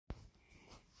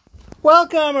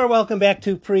Welcome back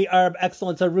to Pre-Arb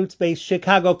Excellence, a roots-based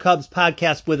Chicago Cubs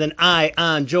podcast with an eye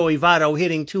on Joey Votto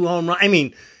hitting 2 home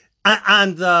runs.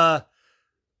 On the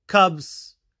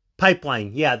Cubs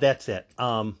pipeline. Yeah, that's it.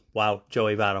 Wow,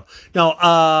 Joey Votto. No,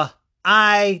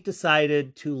 I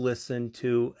decided to listen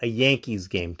to a Yankees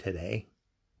game today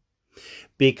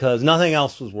because nothing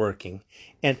else was working.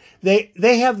 And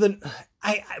they have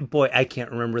I can't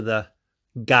remember the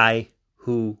guy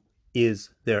who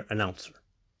is their announcer.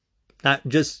 Not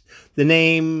just the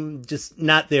name, just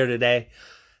not there today.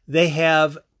 They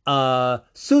have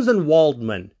Susan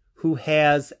Waldman, who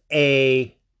has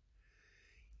a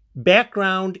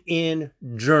background in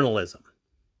journalism.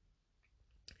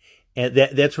 And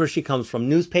that's where she comes from.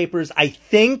 Newspapers. I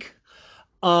think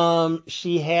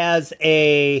she has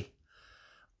a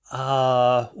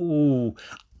not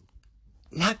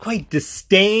quite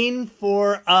disdain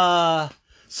for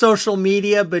social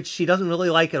media, but she doesn't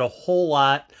really like it a whole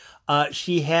lot.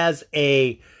 She has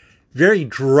a very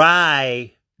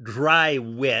dry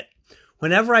wit.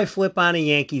 Whenever I flip on a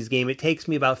Yankees game, it takes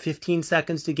me about 15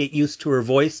 seconds to get used to her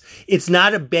voice. It's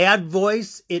not a bad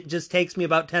voice. It just takes me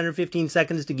about 10 or 15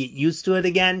 seconds to get used to it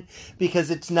again because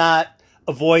it's not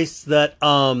a voice that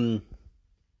I'm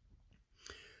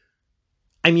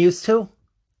used to.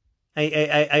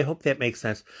 I hope that makes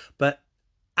sense. But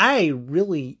I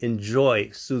really enjoy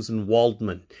Susan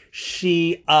Waldman.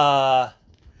 She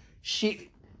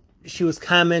was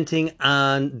commenting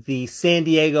on the San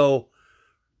Diego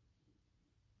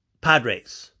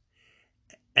Padres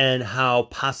and how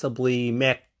possibly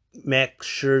Max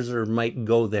Scherzer might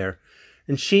go there.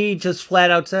 And she just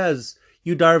flat out says,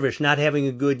 Yu Darvish not having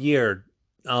a good year.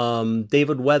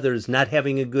 David Weathers not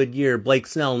having a good year. Blake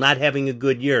Snell not having a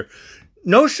good year.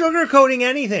 No sugarcoating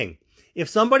anything. If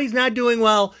somebody's not doing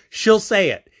well, she'll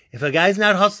say it. If a guy's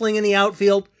not hustling in the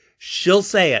outfield, she'll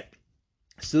say it.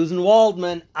 Susan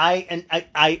Waldman,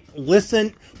 I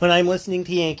listen, when I'm listening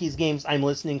to Yankees games, I'm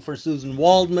listening for Susan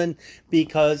Waldman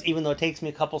because even though it takes me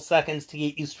a couple seconds to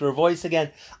get used to her voice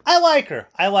again, I like her.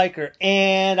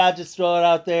 And I'll just throw it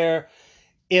out there.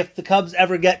 If the Cubs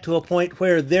ever get to a point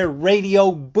where their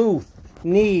radio booth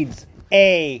needs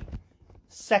a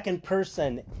second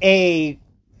person, a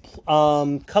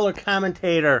color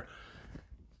commentator,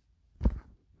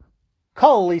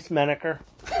 call Elise Menaker.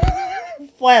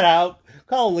 Flat out.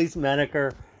 Call Elise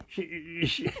Menaker.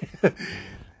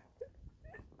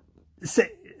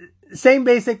 Same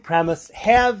basic premise.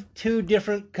 Have two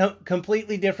different,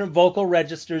 completely different vocal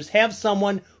registers. Have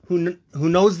someone who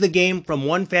knows the game from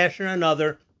one fashion or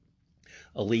another.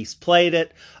 Elise played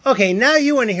it. Okay, now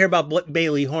you want to hear about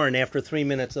Bailey Horn after 3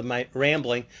 minutes of my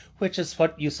rambling, which is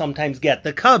what you sometimes get.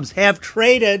 The Cubs have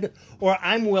traded, or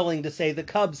I'm willing to say the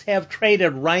Cubs have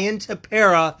traded Ryan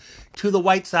Tepera to the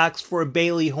White Sox for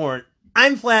Bailey Horn.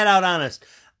 I'm flat out honest.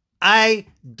 I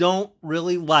don't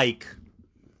really like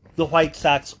the White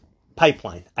Sox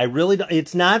pipeline. I really don't.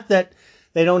 It's not that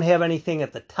they don't have anything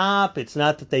at the top. It's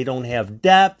not that they don't have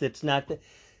depth. It's not that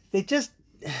they just,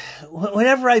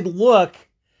 whenever I look,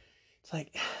 it's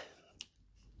like,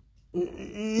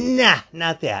 nah,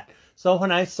 not that. So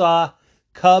when I saw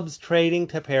Cubs trading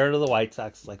Tepera to the White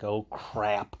Sox, it's like, oh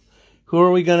crap. Who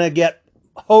are we going to get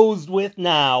hosed with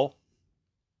now?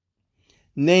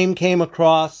 Name came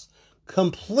across,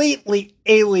 completely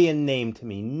alien name to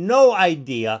me. No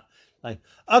idea. Like,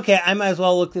 okay, I might as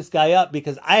well look this guy up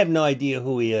because I have no idea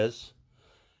who he is.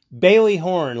 Bailey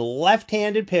Horn,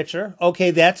 left-handed pitcher.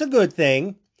 Okay, that's a good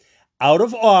thing. Out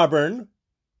of Auburn.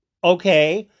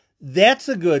 Okay, that's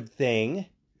a good thing.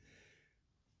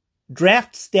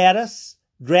 Draft status,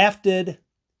 drafted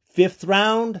 5th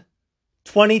round,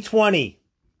 2020.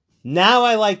 Now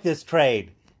I like this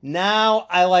trade.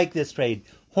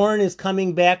 Horn is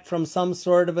coming back from some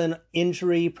sort of an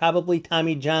injury, probably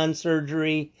Tommy John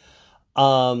surgery.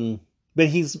 But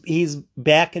he's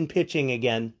back in pitching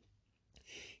again.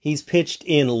 He's pitched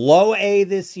in low A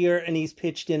this year and he's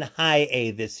pitched in high A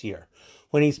this year.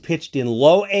 When he's pitched in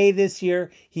low A this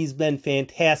year, he's been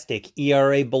fantastic.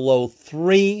 ERA below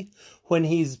 3. When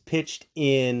he's pitched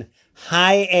in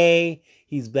high A,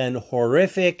 he's been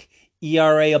horrific.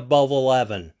 ERA above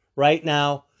 11. Right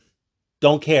now,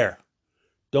 don't care.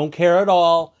 Don't care at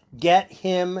all. Get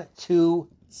him to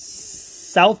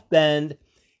South Bend.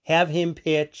 Have him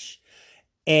pitch.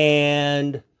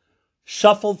 And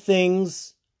shuffle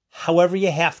things however you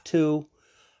have to.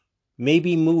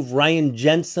 Maybe move Ryan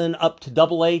Jensen up to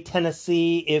Double-A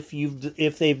Tennessee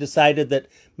if they've decided that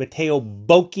Mateo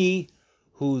Bocchi,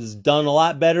 who's done a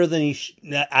lot better than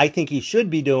I think he should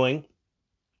be doing,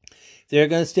 they're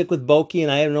going to stick with Bocchi,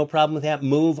 and I have no problem with that.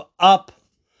 Move up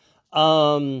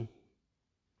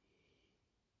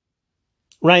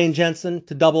Ryan Jensen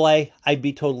to AA, I'd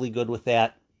be totally good with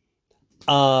that.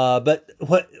 But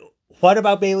what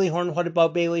about Bailey Horn? What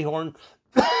about Bailey Horn?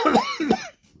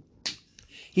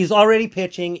 He's already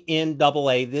pitching in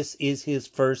AA. This is his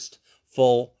first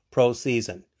full pro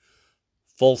season.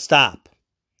 Full stop.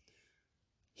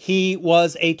 He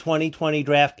was a 2020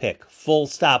 draft pick. Full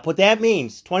stop. What that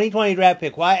means, 2020 draft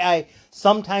pick, why I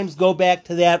sometimes go back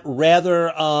to that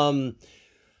rather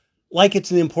like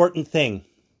it's an important thing.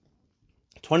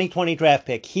 2020 draft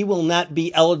pick. He will not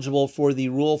be eligible for the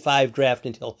Rule 5 draft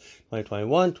until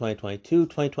 2021, 2022,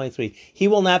 2023. He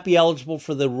will not be eligible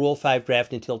for the Rule 5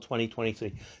 draft until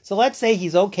 2023. So let's say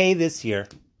he's okay this year.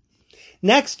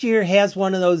 Next year has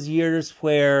one of those years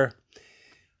where,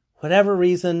 whatever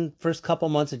reason, first couple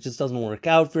months it just doesn't work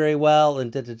out very well,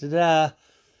 and da-da-da-da.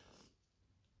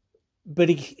 But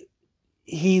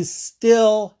he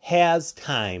still has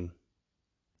time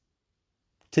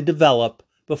to develop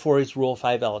before he's Rule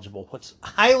 5 eligible. What's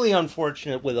highly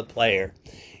unfortunate with a player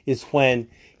is when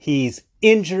he's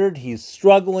injured, he's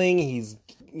struggling, he's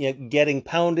getting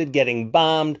pounded, getting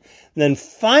bombed, and then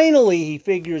finally he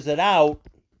figures it out,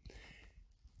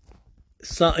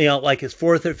 like his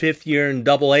 4th or 5th year in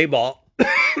AA ball.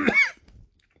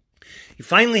 He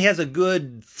finally has a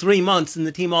good 3 months, and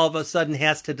the team all of a sudden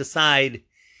has to decide,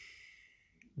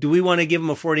 do we want to give him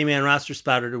a 40-man roster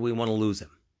spot or do we want to lose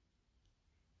him?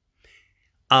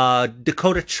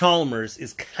 Dakota Chalmers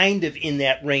is kind of in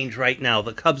that range right now.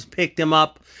 The Cubs picked him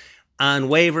up on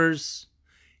waivers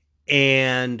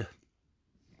and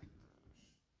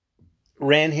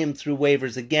ran him through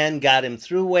waivers again, got him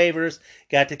through waivers,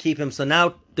 got to keep him. So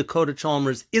now Dakota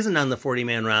Chalmers isn't on the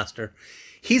 40-man roster.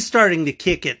 He's starting to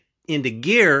kick it into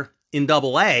gear in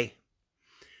AA,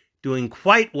 doing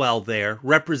quite well there,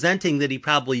 representing that he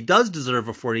probably does deserve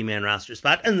a 40-man roster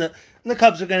spot. And the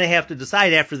Cubs are going to have to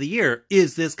decide after the year,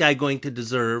 is this guy going to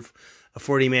deserve a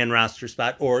 40-man roster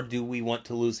spot, or do we want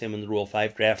to lose him in the Rule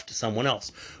 5 draft to someone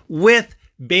else? With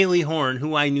Bailey Horn,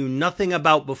 who I knew nothing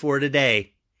about before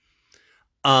today,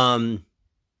 the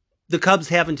Cubs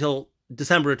have until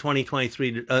November of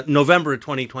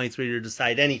 2023 to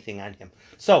decide anything on him.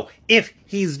 So if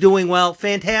he's doing well,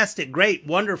 fantastic, great,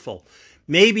 wonderful.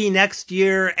 Maybe next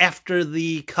year, after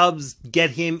the Cubs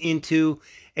get him into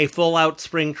a full-out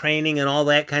spring training and all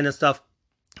that kind of stuff,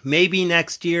 maybe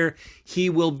next year he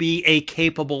will be a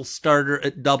capable starter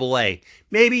at AA.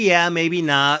 Maybe yeah, maybe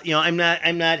not. I'm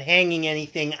not hanging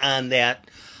anything on that.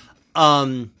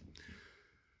 But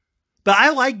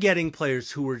I like getting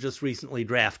players who were just recently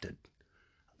drafted.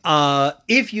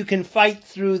 If you can fight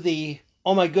through the,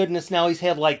 oh my goodness, now he's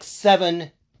had like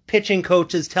 7 pitching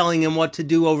coaches telling him what to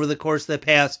do over the course of the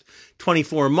past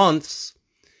 24 months,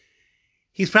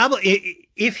 he's probably,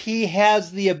 if he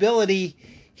has the ability,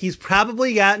 he's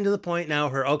probably gotten to the point now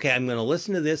where, okay, I'm going to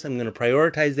listen to this, I'm going to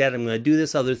prioritize that, I'm going to do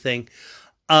this other thing.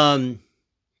 I'm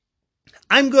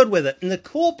good with it. And the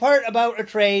cool part about a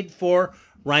trade for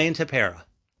Ryan Tepera,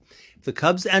 if the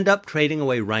Cubs end up trading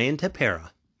away Ryan Tepera,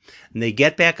 and they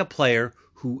get back a player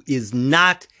who is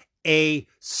not a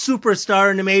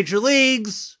superstar in the major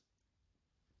leagues,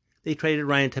 they traded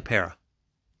Ryan Tepera.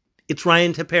 It's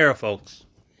Ryan Tepera, folks.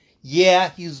 Yeah,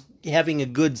 he's having a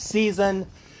good season,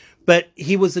 but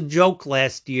he was a joke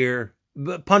last year,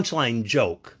 punchline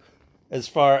joke, as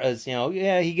far as,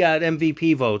 he got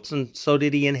MVP votes, and so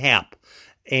did Ian Happ.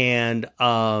 And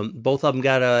both of them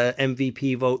got a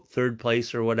MVP vote, 3rd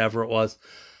place or whatever it was.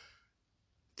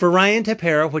 For Ryan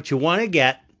Tepera, what you want to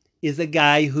get is a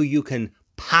guy who you can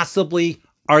possibly,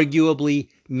 arguably,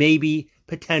 maybe,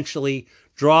 potentially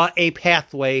draw a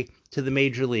pathway to the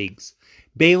major leagues.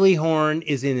 Bailey Horn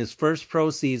is in his first pro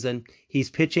season.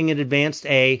 He's pitching at Advanced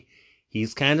A.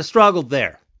 He's kind of struggled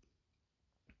there.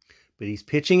 But he's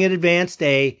pitching at Advanced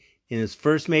A in his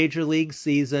first major league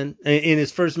season, in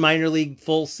his first minor league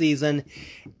full season.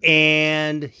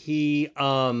 And he,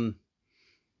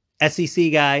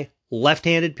 SEC guy,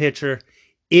 left-handed pitcher.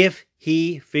 If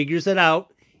he figures it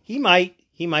out, he might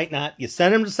not. You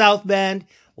send him to South Bend,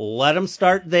 let him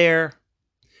start there,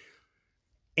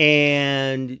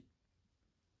 and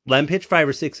let him pitch 5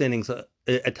 or 6 innings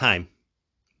a time.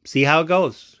 See how it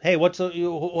goes. Hey, what's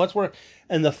work?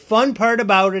 And the fun part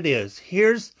about it is,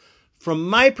 here's, from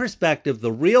my perspective,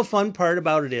 the real fun part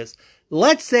about it is,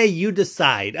 let's say you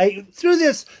decide, through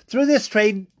this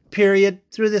trade period,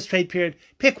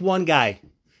 pick one guy.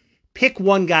 Pick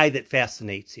one guy that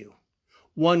fascinates you.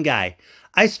 One guy.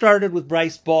 I started with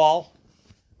Bryce Ball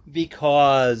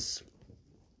because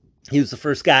he was the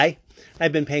first guy.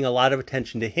 I've been paying a lot of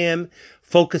attention to him,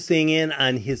 focusing in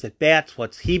on his at-bats,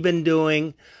 what's he been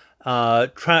doing,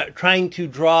 trying to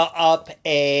draw up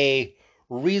a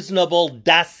reasonable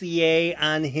dossier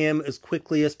on him as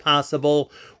quickly as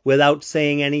possible without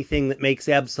saying anything that makes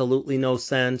absolutely no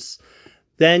sense.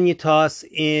 Then you toss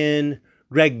in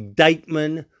Greg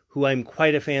Deichmann, who I'm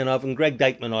quite a fan of, and Greg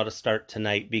Deichmann ought to start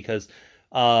tonight because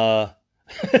half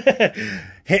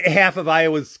of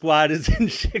Iowa's squad is in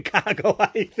Chicago,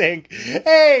 I think.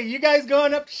 Hey, you guys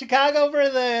going up to Chicago for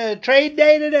the trade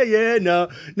day today? Yeah, no,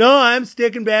 I'm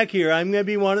sticking back here. I'm going to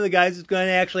be one of the guys that's going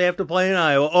to actually have to play in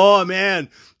Iowa. Oh, man,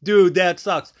 dude, that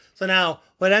sucks. So now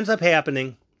what ends up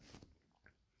happening,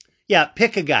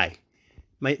 pick a guy.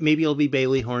 Maybe it'll be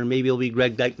Bailey Horn. Maybe it'll be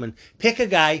Greg Deichmann. Pick a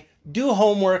guy, do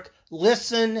homework,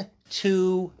 listen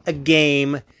to a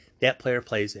game that player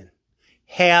plays in.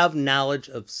 Have knowledge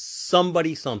of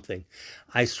something.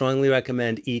 I strongly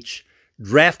recommend each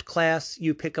draft class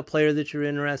you pick a player that you're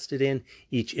interested in.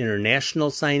 Each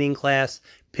international signing class,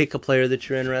 pick a player that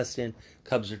you're interested in.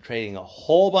 Cubs are trading a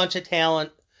whole bunch of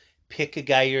talent. Pick a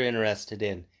guy you're interested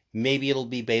in. Maybe it'll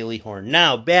be Bailey Horn.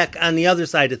 Now, back on the other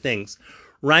side of things.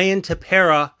 Ryan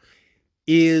Tepera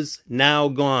is now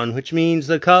gone, which means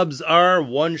the Cubs are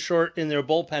one short in their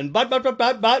bullpen.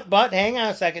 But, hang on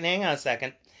a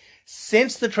second.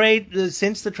 Since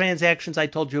the transactions I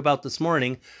told you about this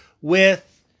morning, with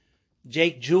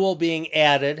Jake Jewell being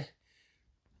added,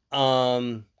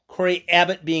 Corey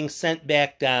Abbott being sent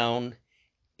back down,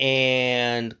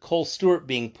 and Cole Stewart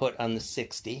being put on the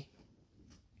 60.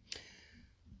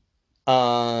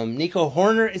 Nico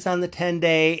Hoerner is on the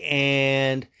 10-day,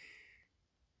 and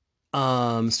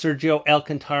Sergio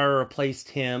Alcantara replaced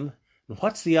him.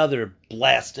 What's the other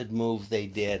blasted move they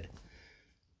did?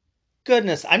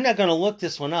 Goodness, I'm not going to look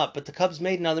this one up, but the Cubs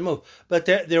made another move. But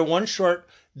they're one short.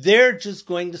 They're just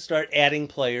going to start adding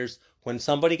players. When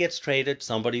somebody gets traded,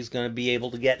 somebody's going to be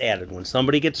able to get added. When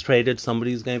somebody gets traded,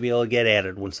 somebody's going to be able to get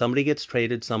added. When somebody gets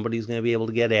traded, somebody's going to be able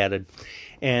to get added.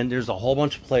 And there's a whole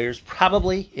bunch of players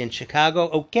probably in Chicago.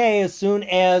 Okay, as soon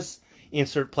as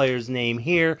insert player's name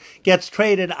here gets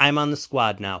traded, I'm on the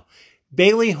squad now.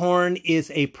 Bailey Horn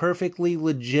is a perfectly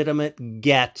legitimate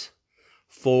get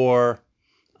for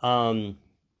Ryan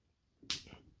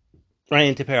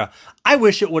Tepera. I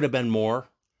wish it would have been more.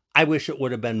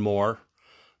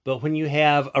 But when you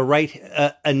have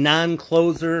a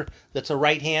non-closer that's a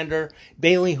right-hander,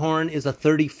 Bailey Horn is a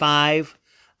 35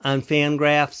 on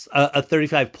Fangraphs, a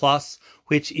 35 plus,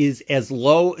 which is as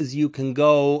low as you can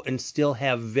go and still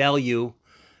have value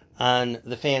on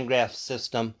the Fangraphs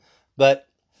system. But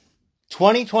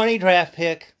 2020 draft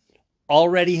pick,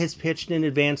 already has pitched in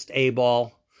advanced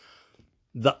A-ball.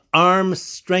 The arm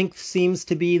strength seems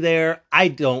to be there. I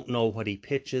don't know what he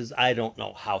pitches. I don't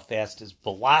know how fast his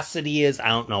velocity is. I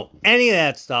don't know any of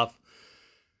that stuff.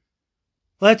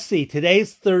 Let's see.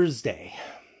 Today's Thursday.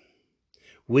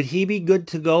 Would he be good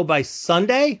to go by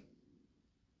Sunday?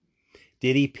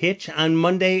 Did he pitch on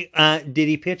Monday? Did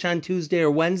he pitch on Tuesday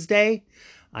or Wednesday?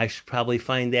 I should probably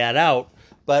find that out.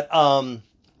 But I'm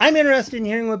interested in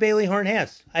hearing what Bailey Horn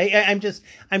has. I'm just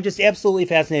absolutely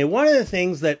fascinated. One of the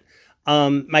things that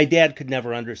my dad could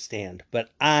never understand,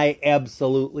 but I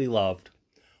absolutely loved,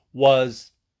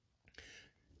 was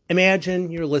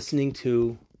imagine you're listening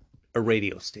to a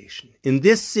radio station. In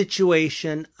this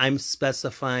situation, I'm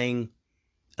specifying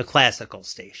a classical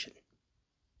station.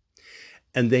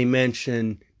 And they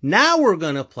mention, now we're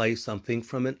going to play something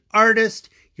from an artist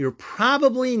you're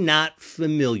probably not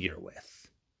familiar with.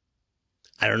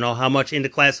 I don't know how much into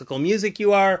classical music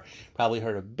you are. Probably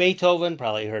heard of Beethoven,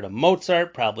 probably heard of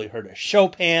Mozart, probably heard of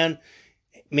Chopin,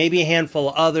 maybe a handful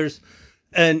of others.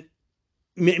 And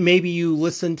maybe you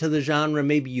listen to the genre,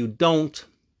 maybe you don't.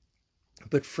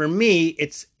 But for me,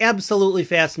 it's absolutely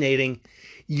fascinating.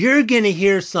 You're going to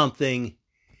hear something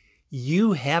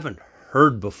you haven't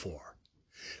heard before.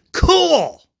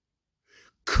 Cool!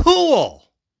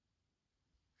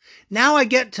 Now I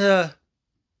get to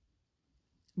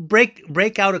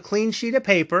break out a clean sheet of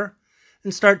paper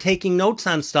and start taking notes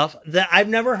on stuff that I've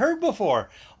never heard before.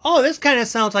 Oh, this kind of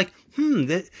sounds like,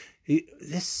 this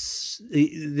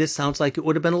sounds like it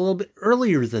would have been a little bit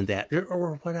earlier than that,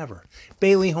 or whatever.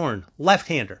 Bailey Horn,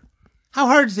 left-hander. How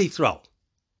hard does he throw?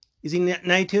 Is he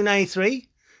 92, 93?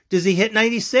 Does he hit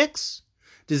 96?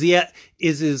 Is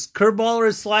his curveball or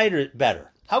his slider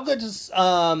better? How good is his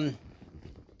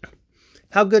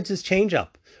changeup?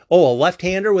 Oh, a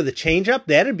left-hander with a changeup?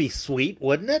 That'd be sweet,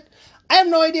 wouldn't it? I have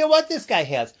no idea what this guy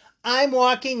has. I'm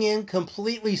walking in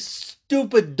completely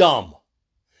stupid dumb.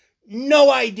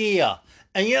 No idea.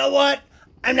 And you know what?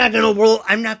 I'm not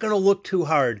gonna look too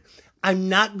hard. I'm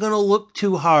not gonna look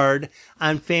too hard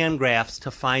on Fangraphs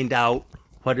to find out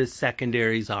what his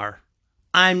secondaries are.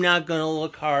 I'm not gonna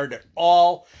look hard at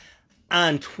all.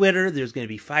 on Twitter, there's going to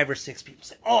be 5 or 6 people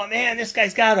saying, oh man, this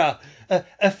guy's got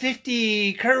a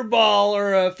 50 curveball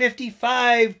or a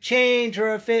 55 change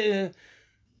or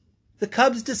the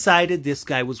Cubs decided this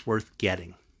guy was worth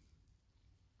getting.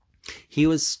 He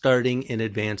was starting in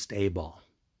advanced A ball.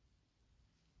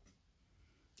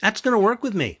 That's going to work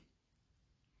with me.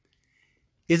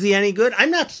 Is he any good?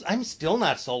 I'm still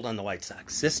not sold on the White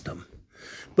Sox system.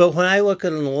 But when I look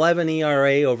at an 11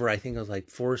 ERA over, I think it was like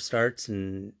 4 starts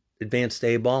in advanced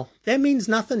A ball, that means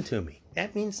nothing to me.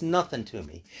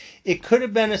 It could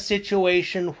have been a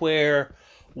situation where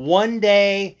one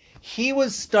day he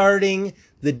was starting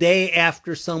the day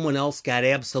after someone else got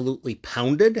absolutely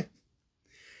pounded,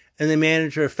 and the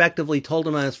manager effectively told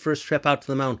him on his first trip out to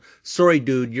the mound, sorry,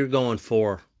 dude, you're going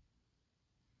 4.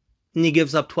 And he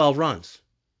gives up 12 runs.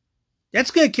 That's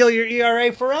going to kill your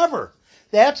ERA forever.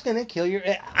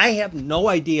 I have no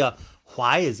idea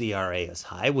why his ERA is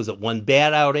high. Was it one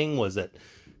bad outing? Was it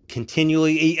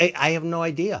continually? I have no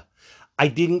idea. I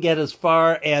didn't get as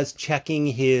far as checking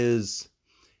his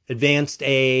advanced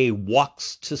A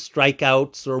walks to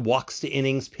strikeouts or walks to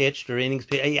innings pitched or innings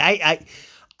pitched.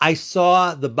 I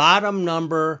saw the bottom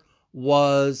number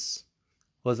was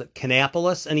it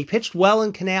Kannapolis? And he pitched well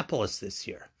in Kannapolis this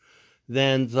year.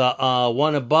 Then the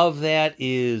one above that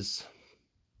is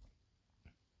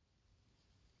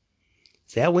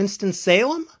that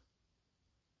Winston-Salem?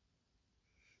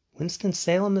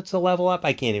 Winston-Salem that's a level up?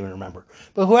 I can't even remember.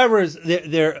 But whoever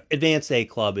their advanced A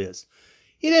club is,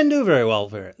 he didn't do very well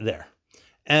there.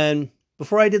 And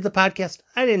before I did the podcast,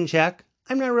 I didn't check.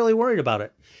 I'm not really worried about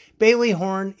it. Bailey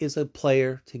Horn is a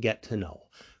player to get to know.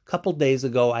 A couple days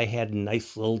ago, I had a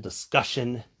nice little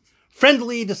discussion,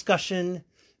 friendly discussion.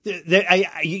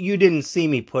 You didn't see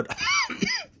me put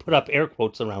up air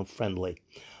quotes around friendly.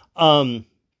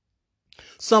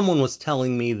 Someone was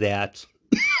telling me that,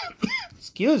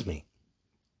 excuse me.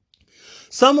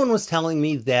 Someone was telling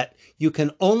me that you can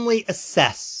only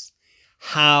assess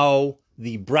how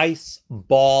the Bryce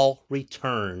ball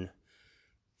return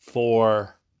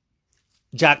for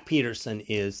Joc Pederson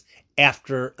is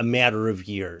after a matter of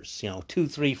years, 2,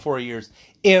 3, 4 years,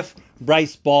 if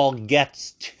Bryce Ball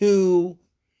gets to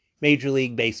Major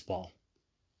League Baseball.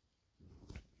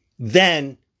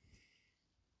 Then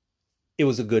it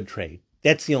was a good trade.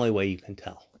 That's the only way you can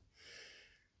tell.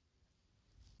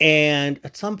 And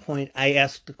at some point, I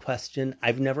asked a question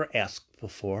I've never asked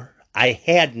before. I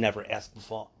had never asked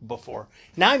before.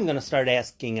 Now I'm going to start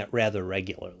asking it rather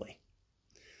regularly.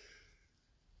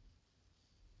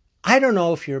 I don't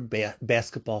know if you're a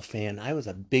basketball fan. I was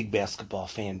a big basketball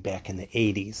fan back in the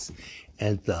 80s.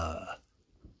 And the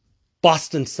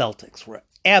Boston Celtics were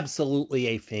absolutely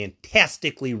a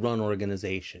fantastically run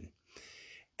organization.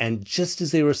 And just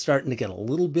as they were starting to get a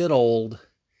little bit old,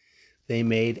 they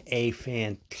made a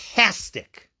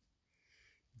fantastic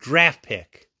draft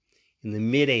pick in the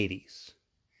mid-80s.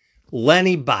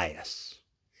 Lenny Bias.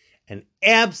 An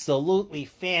absolutely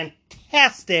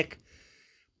fantastic,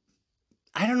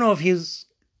 I don't know if he's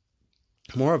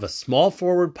more of a small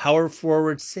forward, power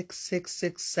forward,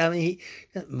 6'6",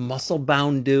 6'7",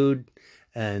 muscle-bound dude.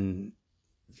 And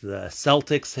the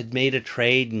Celtics had made a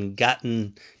trade and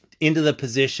gotten into the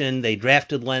position. They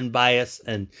drafted Len Bias,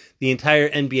 and the entire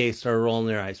NBA started rolling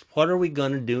their eyes. What are we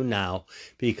going to do now?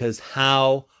 Because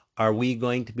how are we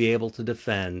going to be able to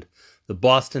defend the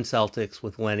Boston Celtics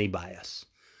with Lenny Bias?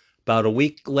 About a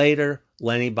week later,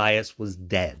 Lenny Bias was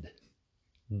dead.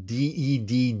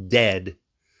 DED, dead,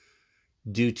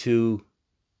 due to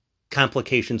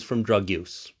complications from drug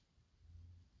use.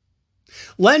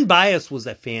 Len Bias was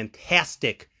a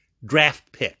fantastic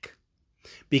draft pick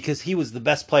because he was the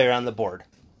best player on the board.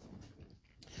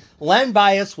 Len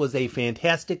Bias was a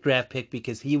fantastic draft pick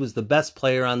because he was the best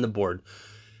player on the board.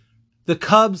 The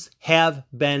Cubs have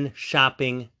been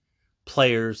shopping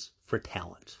players for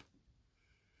talent.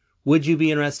 Would you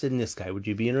be interested in this guy? Would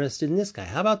you be interested in this guy?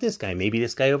 How about this guy? Maybe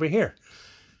this guy over here.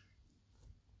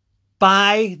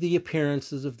 By the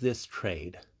appearances of this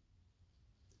trade,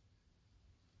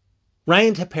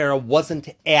 Ryan Tepera wasn't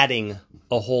adding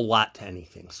a whole lot to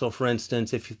anything. So, for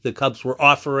instance, if the Cubs were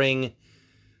offering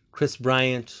Chris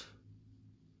Bryant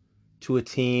to a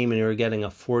team and they were getting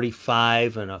a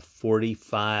 45 and a 40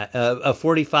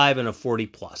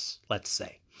 plus, let's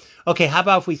say. Okay, how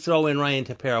about if we throw in Ryan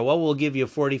Tepera? Well, we'll give you a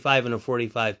 45 and a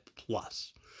 45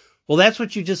 plus. Well, that's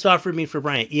what you just offered me for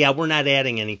Bryant. Yeah, we're not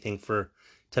adding anything for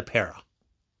Tepera.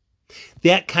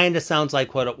 That kind of sounds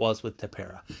like what it was with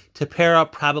Tepera.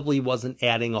 Tepera probably wasn't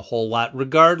adding a whole lot,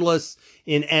 regardless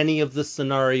in any of the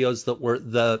scenarios that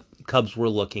the Cubs were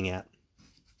looking at.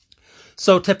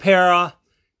 So Tepera,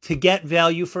 to get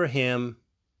value for him,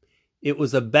 It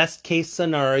was a best case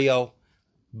scenario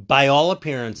by all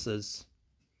appearances.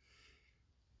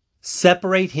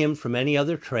 Separate him from any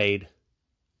other trade.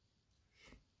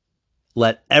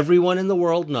 Let everyone in the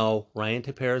world know Ryan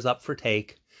Tepera is up for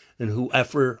take, and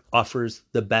whoever offers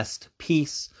the best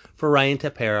piece for Ryan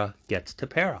Tepera gets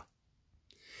Tepera.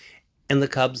 And the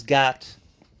Cubs got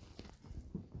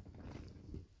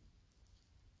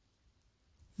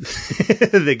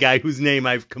the guy whose name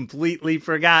I've completely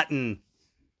forgotten.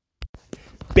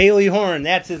 Bailey Horn,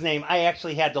 that's his name. I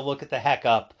actually had to look it the heck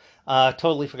up.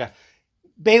 Totally forgot.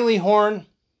 Bailey Horn,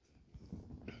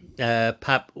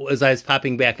 as I was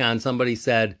popping back on, somebody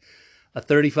said, a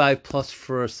 35 plus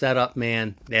for a setup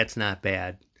man, that's not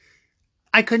bad.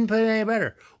 I couldn't put it any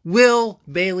better. Will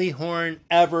Bailey Horn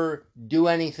ever do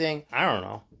anything? I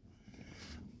don't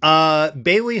know.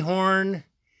 Bailey Horn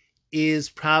is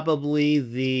probably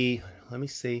the, let me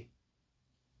see.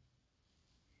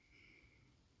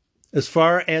 As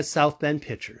far as South Bend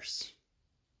pitchers,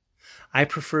 I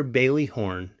prefer Bailey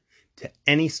Horn to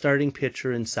any starting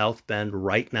pitcher in South Bend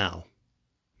right now,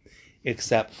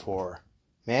 except for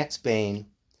Max Bain,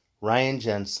 Ryan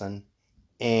Jensen,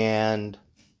 and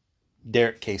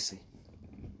Derek Casey.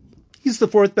 He's the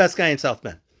fourth best guy in South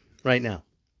Bend right now.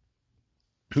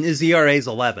 His ERA is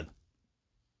 11.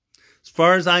 As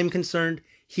far as I'm concerned,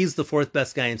 he's the fourth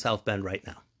best guy in South Bend right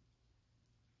now.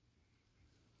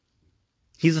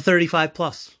 He's a 35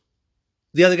 plus.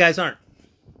 The other guys aren't.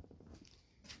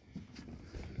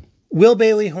 Will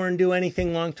Bailey Horn do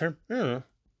anything long term? I don't know.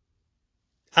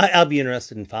 I'll be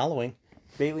interested in following.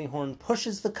 Bailey Horn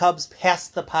pushes the Cubs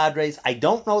past the Padres. I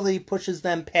don't know that he pushes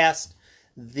them past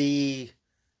the...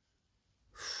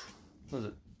 Was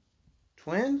it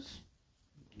Twins?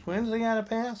 Twins they got to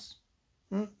pass?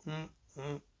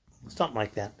 Something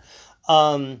like that.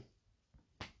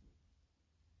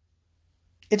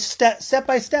 It's step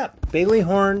by step. Bailey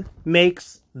Horn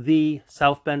makes the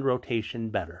South Bend rotation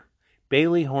better.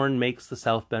 Bailey Horn makes the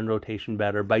South Bend rotation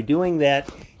better. By doing that,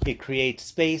 it creates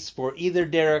space for either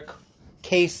Derek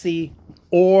Casey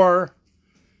or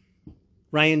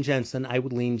Ryan Jensen. I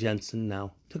would lean Jensen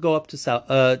now to go up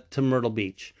to Myrtle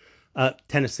Beach,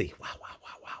 Tennessee. Wow.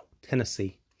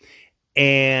 Tennessee.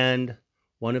 And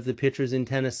one of the pitchers in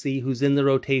Tennessee who's in the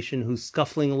rotation, who's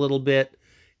scuffling a little bit,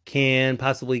 can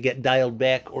possibly get dialed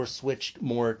back or switched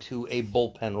more to a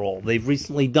bullpen role. They've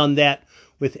recently done that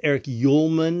with Eric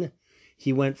Ullman.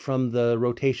 He went from the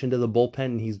rotation to the bullpen,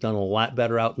 and he's done a lot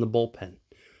better out in the bullpen.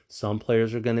 Some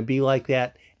players are going to be like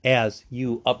that as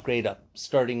you upgrade a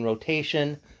starting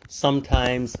rotation.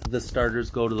 Sometimes the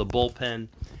starters go to the bullpen,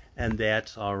 and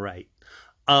that's all right.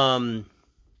 20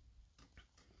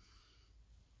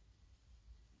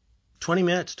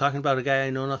 minutes talking about a guy I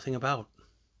know nothing about.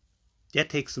 That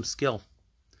takes some skill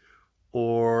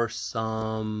or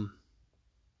some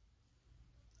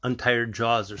untired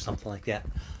jaws or something like that.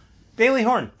 Bailey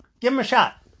Horn, give him a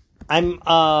shot. I'm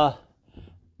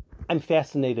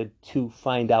fascinated to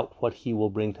find out what he will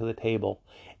bring to the table.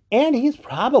 And he's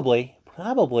probably,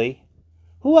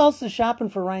 who else is shopping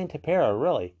for Ryan Tepera,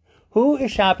 really? Who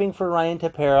is shopping for Ryan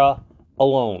Tepera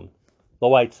alone? The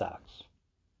White Sox.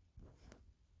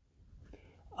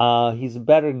 He's a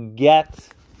better get,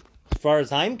 as far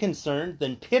as I'm concerned,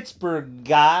 than Pittsburgh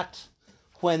got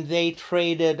when they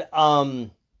traded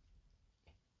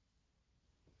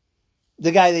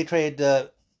the guy they traded the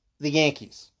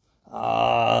Yankees.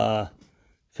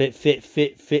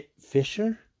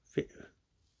 Fisher?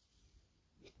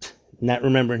 Not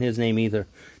remembering his name either.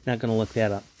 Not going to look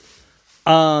that up.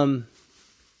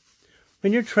 When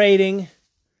you're trading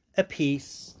a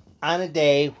piece on a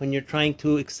day, when you're trying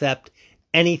to accept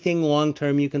anything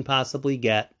long-term you can possibly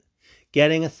get,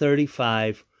 getting a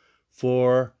 35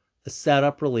 for a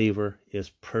setup reliever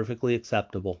is perfectly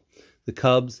acceptable. The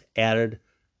Cubs added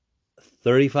a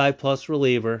 35-plus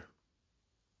reliever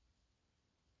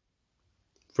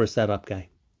for a setup guy.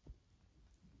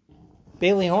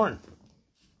 Bailey Horn.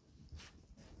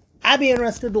 I'd be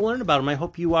interested to learn about him. I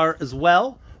hope you are as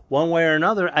well. One way or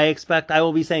another, I expect I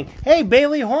will be saying, hey,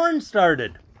 Bailey Horn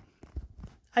started.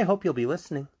 I hope you'll be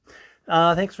listening.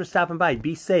 Thanks for stopping by.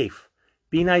 Be safe.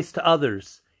 Be nice to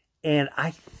others. And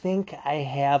I think I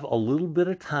have a little bit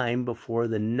of time before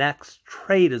the next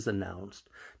trade is announced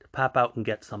to pop out and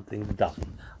get something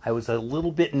done. I was a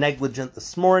little bit negligent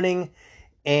this morning,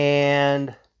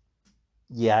 and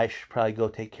yeah, I should probably go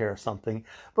take care of something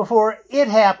before it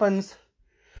happens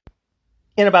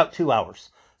in about 2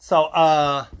 hours. So,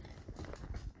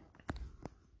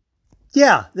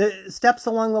 yeah, the steps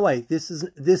along the way. This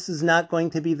is not going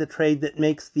to be the trade that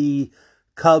makes the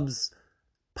Cubs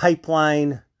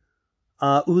pipeline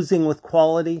oozing with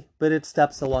quality, but it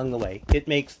steps along the way. It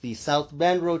makes the South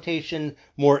Bend rotation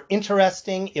more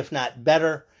interesting, if not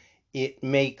better. It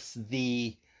makes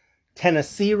the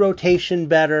Tennessee rotation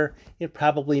better. It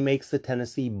probably makes the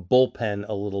Tennessee bullpen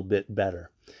a little bit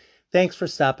better. Thanks for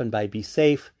stopping by. Be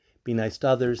safe, be nice to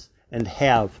others, and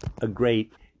have a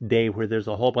great day where there's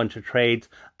a whole bunch of trades.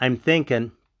 I'm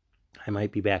thinking I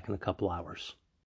might be back in a couple hours.